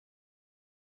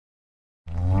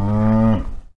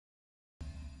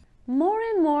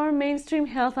and more mainstream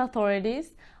health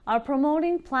authorities are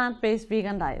promoting plant-based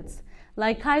vegan diets,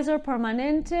 like Kaiser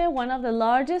Permanente, one of the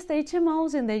largest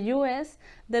HMOs in the US,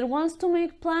 that wants to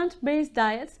make plant-based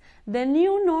diets the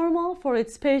new normal for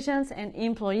its patients and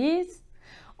employees,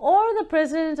 or the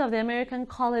president of the American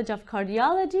College of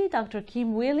Cardiology, Dr.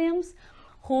 Kim Williams,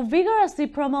 who vigorously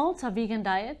promotes a vegan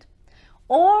diet,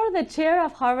 or the chair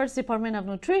of Harvard's Department of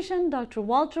Nutrition, Dr.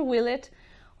 Walter Willett,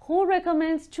 who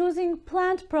recommends choosing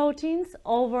plant proteins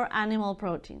over animal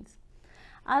proteins.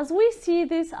 As we see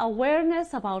this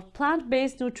awareness about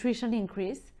plant-based nutrition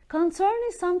increase, concern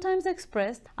is sometimes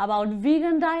expressed about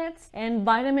vegan diets and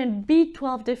vitamin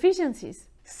B12 deficiencies.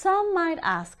 Some might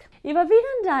ask, if a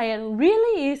vegan diet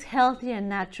really is healthy and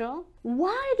natural,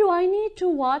 why do I need to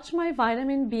watch my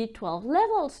vitamin B12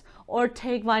 levels or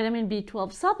take vitamin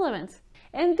B12 supplements?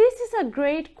 And this is a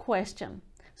great question.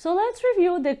 So let's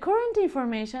review the current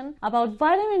information about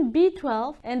vitamin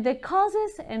B12 and the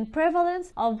causes and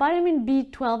prevalence of vitamin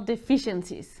B12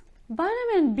 deficiencies.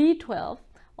 Vitamin B12,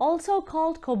 also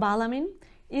called cobalamin,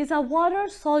 is a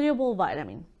water-soluble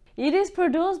vitamin. It is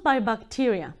produced by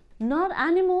bacteria, not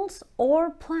animals or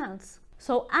plants.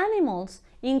 So animals,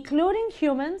 including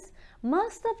humans,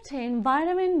 must obtain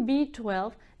vitamin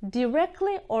B12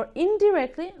 directly or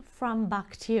indirectly from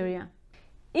bacteria.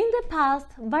 In the past,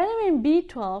 vitamin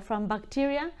B12 from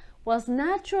bacteria was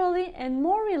naturally and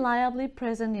more reliably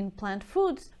present in plant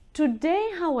foods.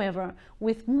 Today, however,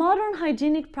 with modern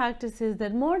hygienic practices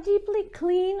that more deeply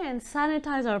clean and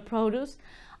sanitize our produce,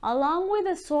 along with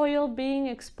the soil being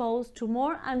exposed to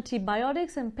more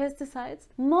antibiotics and pesticides,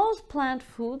 most plant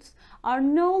foods are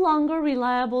no longer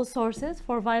reliable sources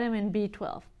for vitamin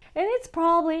B12. And it's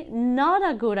probably not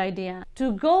a good idea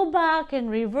to go back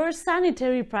and reverse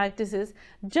sanitary practices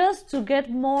just to get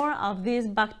more of this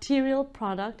bacterial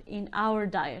product in our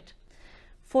diet.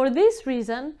 For this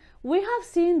reason, we have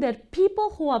seen that people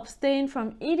who abstain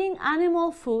from eating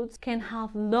animal foods can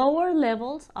have lower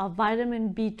levels of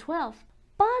vitamin B12.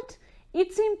 But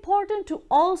it's important to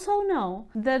also know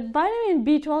that vitamin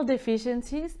B12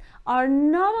 deficiencies are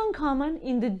not uncommon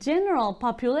in the general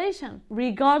population,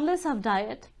 regardless of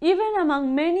diet, even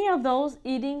among many of those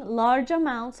eating large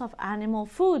amounts of animal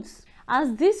foods.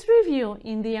 As this review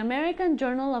in the American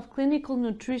Journal of Clinical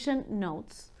Nutrition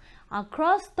notes,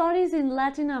 across studies in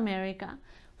Latin America,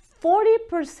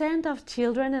 40% of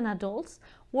children and adults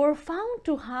were found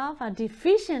to have a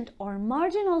deficient or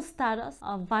marginal status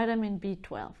of vitamin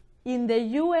B12. In the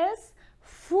US,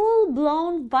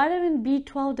 full-blown vitamin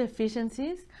B12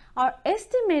 deficiencies are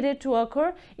estimated to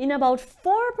occur in about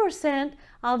 4%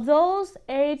 of those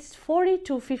aged 40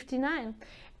 to 59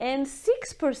 and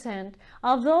 6%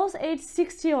 of those aged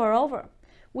 60 or over,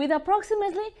 with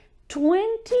approximately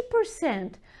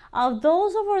 20% of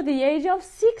those over the age of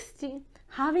 60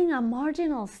 having a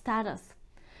marginal status.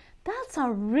 That's a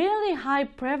really high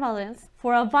prevalence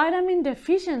for a vitamin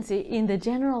deficiency in the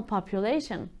general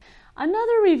population.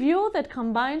 Another review that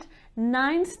combined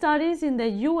 9 studies in the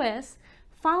US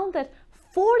found that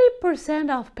 40%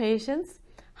 of patients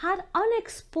had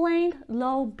unexplained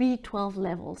low B12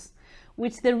 levels,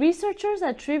 which the researchers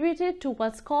attributed to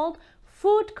what's called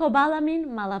food cobalamin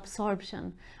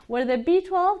malabsorption, where the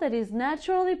B12 that is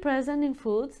naturally present in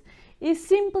foods is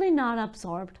simply not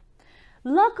absorbed.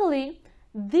 Luckily,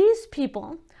 these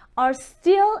people are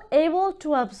still able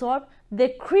to absorb the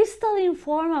crystalline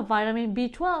form of vitamin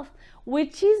B12,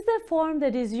 which is the form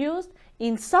that is used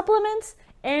in supplements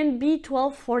and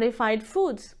B12 fortified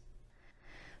foods.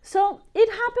 So it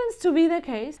happens to be the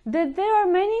case that there are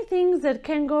many things that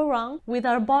can go wrong with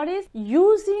our bodies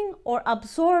using or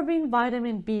absorbing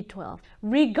vitamin B12,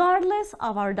 regardless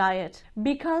of our diet,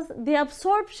 because the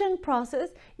absorption process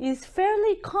is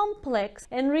fairly complex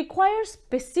and requires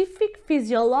specific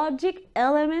physiologic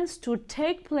elements to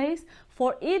take place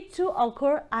for it to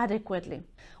occur adequately.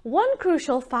 One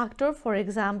crucial factor, for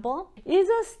example, is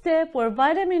a step where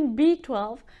vitamin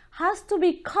B12 has to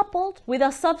be coupled with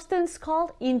a substance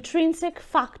called intrinsic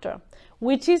factor,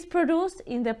 which is produced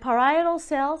in the parietal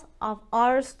cells of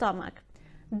our stomach.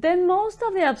 Then most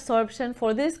of the absorption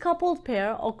for this coupled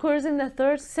pair occurs in the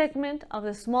third segment of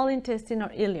the small intestine or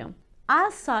ileum.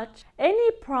 As such,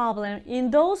 any problem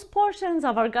in those portions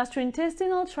of our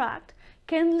gastrointestinal tract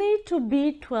can lead to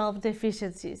B12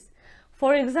 deficiencies.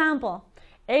 For example,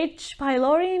 H.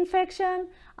 pylori infection,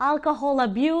 alcohol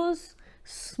abuse,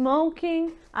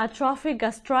 smoking, atrophic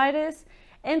gastritis,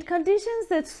 and conditions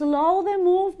that slow the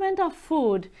movement of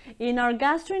food in our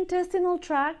gastrointestinal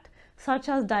tract, such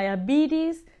as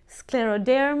diabetes,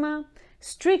 scleroderma,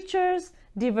 strictures,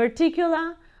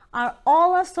 diverticula, are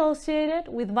all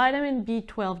associated with vitamin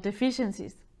B12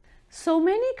 deficiencies. So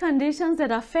many conditions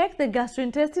that affect the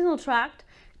gastrointestinal tract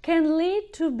can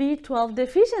lead to B12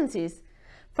 deficiencies,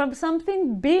 from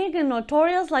something big and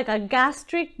notorious like a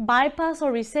gastric bypass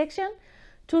or resection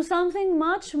to something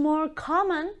much more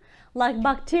common like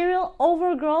bacterial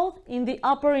overgrowth in the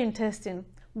upper intestine.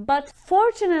 But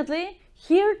fortunately,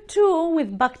 here too,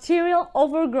 with bacterial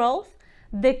overgrowth,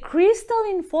 the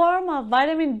crystalline form of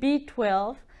vitamin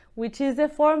B12, which is the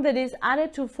form that is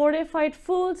added to fortified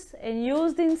foods and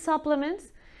used in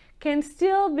supplements, can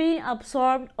still be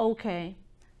absorbed okay.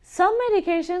 Some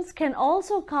medications can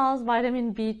also cause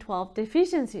vitamin B12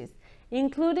 deficiencies,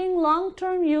 including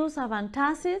long-term use of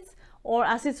antacids or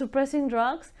acid-suppressing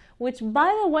drugs, which,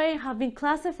 by the way, have been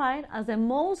classified as the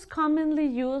most commonly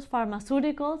used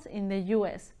pharmaceuticals in the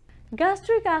US.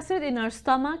 Gastric acid in our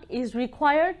stomach is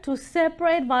required to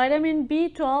separate vitamin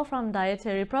B12 from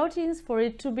dietary proteins for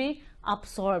it to be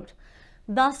absorbed.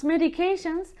 Thus,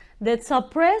 medications that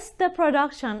suppress the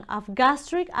production of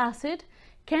gastric acid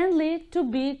can lead to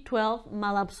B12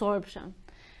 malabsorption.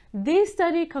 This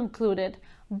study concluded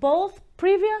both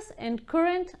previous and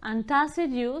current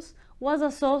antacid use was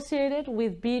associated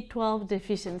with B12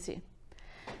 deficiency.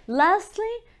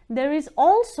 Lastly, there is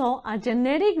also a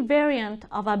genetic variant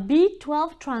of a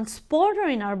B12 transporter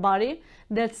in our body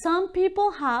that some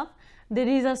people have that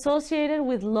is associated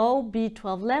with low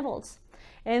B12 levels.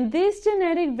 And this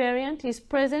genetic variant is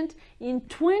present in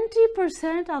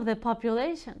 20% of the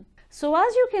population. So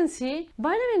as you can see,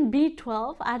 vitamin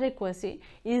B12 adequacy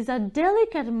is a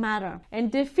delicate matter and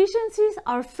deficiencies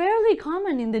are fairly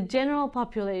common in the general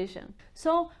population.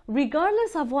 So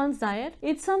regardless of one's diet,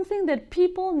 it's something that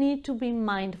people need to be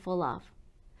mindful of.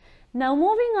 Now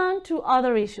moving on to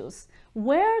other issues.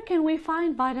 Where can we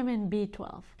find vitamin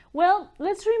B12? Well,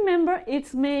 let's remember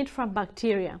it's made from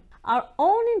bacteria. Our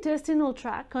own intestinal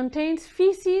tract contains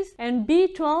feces and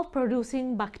B12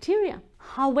 producing bacteria.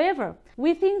 However,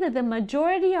 we think that the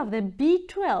majority of the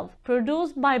B12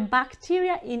 produced by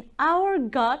bacteria in our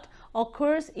gut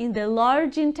occurs in the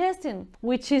large intestine,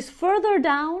 which is further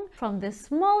down from the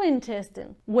small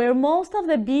intestine, where most of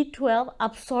the B12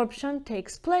 absorption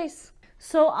takes place.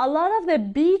 So a lot of the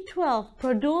B12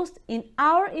 produced in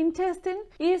our intestine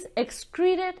is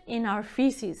excreted in our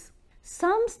feces.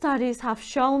 Some studies have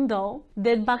shown, though,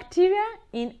 that bacteria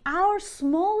in our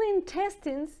small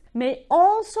intestines may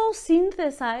also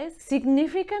synthesize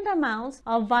significant amounts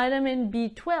of vitamin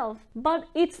B12, but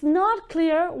it's not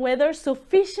clear whether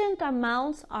sufficient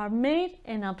amounts are made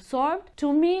and absorbed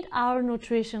to meet our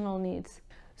nutritional needs.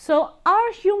 So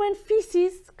our human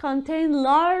feces contain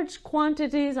large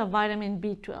quantities of vitamin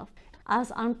B12.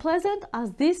 As unpleasant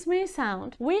as this may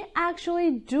sound, we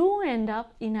actually do end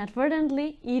up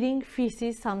inadvertently eating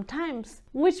feces sometimes.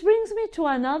 Which brings me to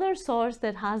another source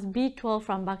that has B12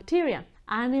 from bacteria: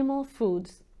 animal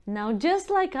foods. Now, just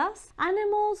like us,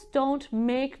 animals don't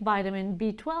make vitamin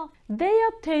B12. They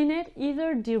obtain it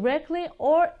either directly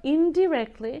or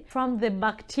indirectly from the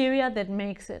bacteria that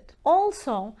makes it.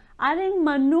 Also, adding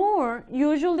manure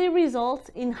usually results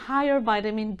in higher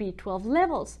vitamin B12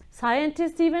 levels.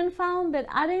 Scientists even found that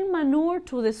adding manure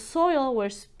to the soil where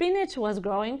spinach was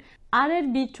growing added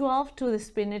B12 to the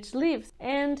spinach leaves.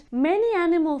 And many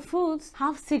animal foods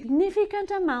have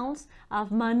significant amounts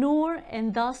of manure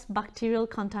and thus bacterial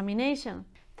contamination.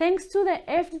 Thanks to the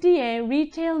FDA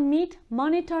Retail Meat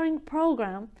Monitoring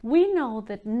Program, we know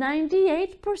that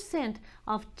 98%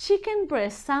 of chicken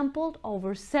breasts sampled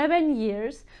over 7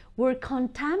 years were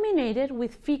contaminated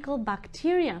with fecal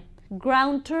bacteria.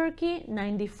 Ground turkey,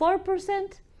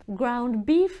 94%, ground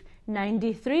beef,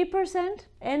 93%,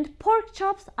 and pork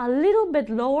chops a little bit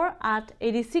lower at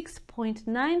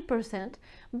 86.9%,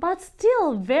 but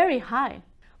still very high.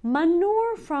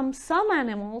 Manure from some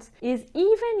animals is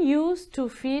even used to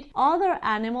feed other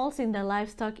animals in the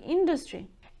livestock industry.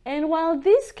 And while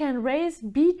this can raise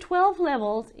B12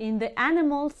 levels in the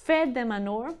animals fed the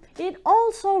manure, it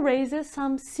also raises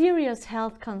some serious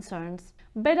health concerns.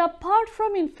 But apart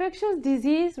from infectious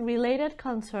disease-related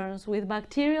concerns with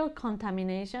bacterial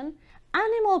contamination,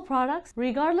 animal products,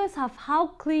 regardless of how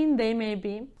clean they may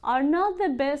be, are not the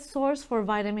best source for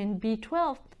vitamin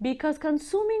B12 because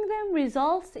consuming them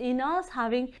results in us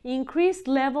having increased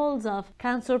levels of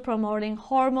cancer-promoting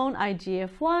hormone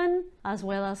IGF-1, as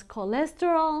well as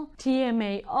cholesterol,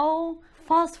 TMAO,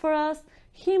 phosphorus,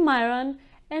 heme iron,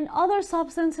 and other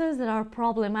substances that are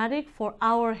problematic for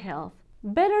our health.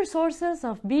 Better sources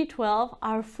of B12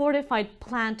 are fortified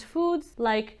plant foods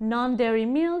like non-dairy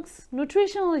milks,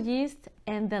 nutritional yeast,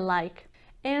 and the like.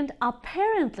 And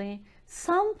apparently,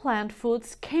 some plant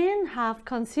foods can have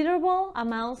considerable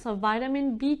amounts of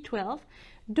vitamin B12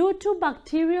 due to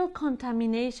bacterial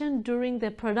contamination during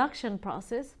the production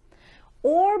process,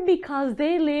 or because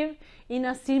they live in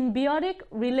a symbiotic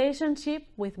relationship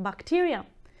with bacteria.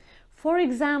 For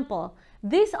example,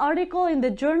 this article in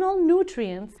the journal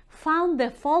Nutrients found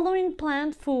the following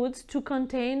plant foods to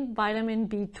contain vitamin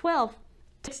B12: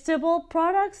 vegetable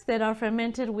products that are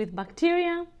fermented with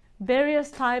bacteria,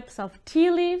 various types of tea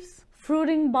leaves,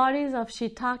 fruiting bodies of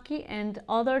shiitake and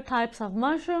other types of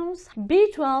mushrooms.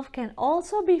 B12 can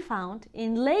also be found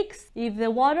in lakes if the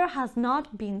water has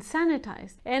not been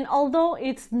sanitized. And although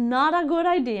it's not a good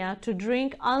idea to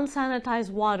drink unsanitized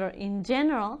water in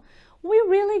general, we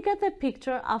really get the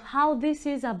picture of how this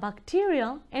is a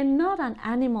bacterial and not an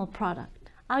animal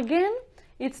product. Again,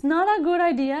 it's not a good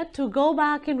idea to go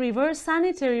back and reverse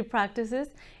sanitary practices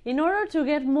in order to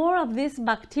get more of this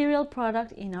bacterial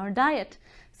product in our diet,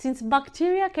 since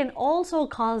bacteria can also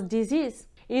cause disease.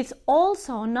 It's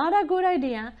also not a good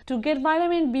idea to get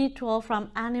vitamin B12 from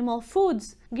animal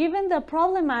foods, given the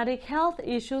problematic health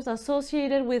issues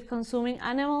associated with consuming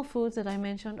animal foods that I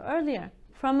mentioned earlier.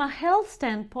 From a health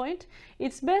standpoint,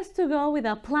 it's best to go with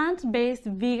a plant-based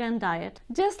vegan diet,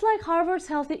 just like Harvard's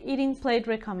Healthy Eating Plate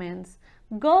recommends.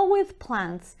 Go with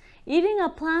plants. Eating a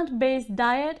plant-based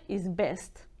diet is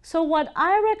best. So what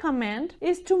I recommend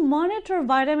is to monitor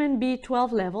vitamin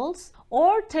B12 levels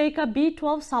or take a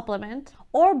B12 supplement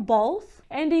or both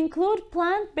and include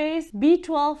plant-based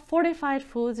B12 fortified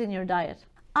foods in your diet.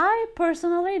 I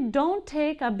personally don't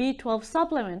take a B12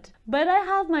 supplement, but I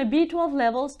have my B12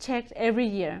 levels checked every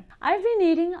year. I've been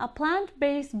eating a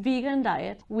plant-based vegan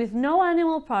diet with no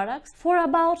animal products for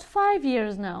about 5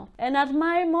 years now, and at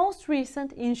my most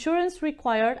recent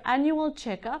insurance-required annual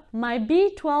checkup, my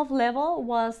B12 level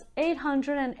was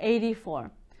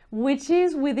 884, which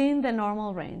is within the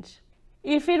normal range.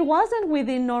 If it wasn't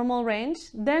within normal range,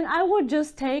 then I would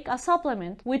just take a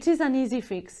supplement, which is an easy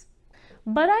fix.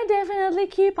 But I definitely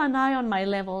keep an eye on my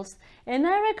levels, and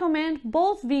I recommend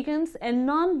both vegans and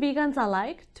non-vegans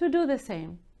alike to do the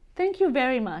same. Thank you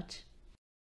very much.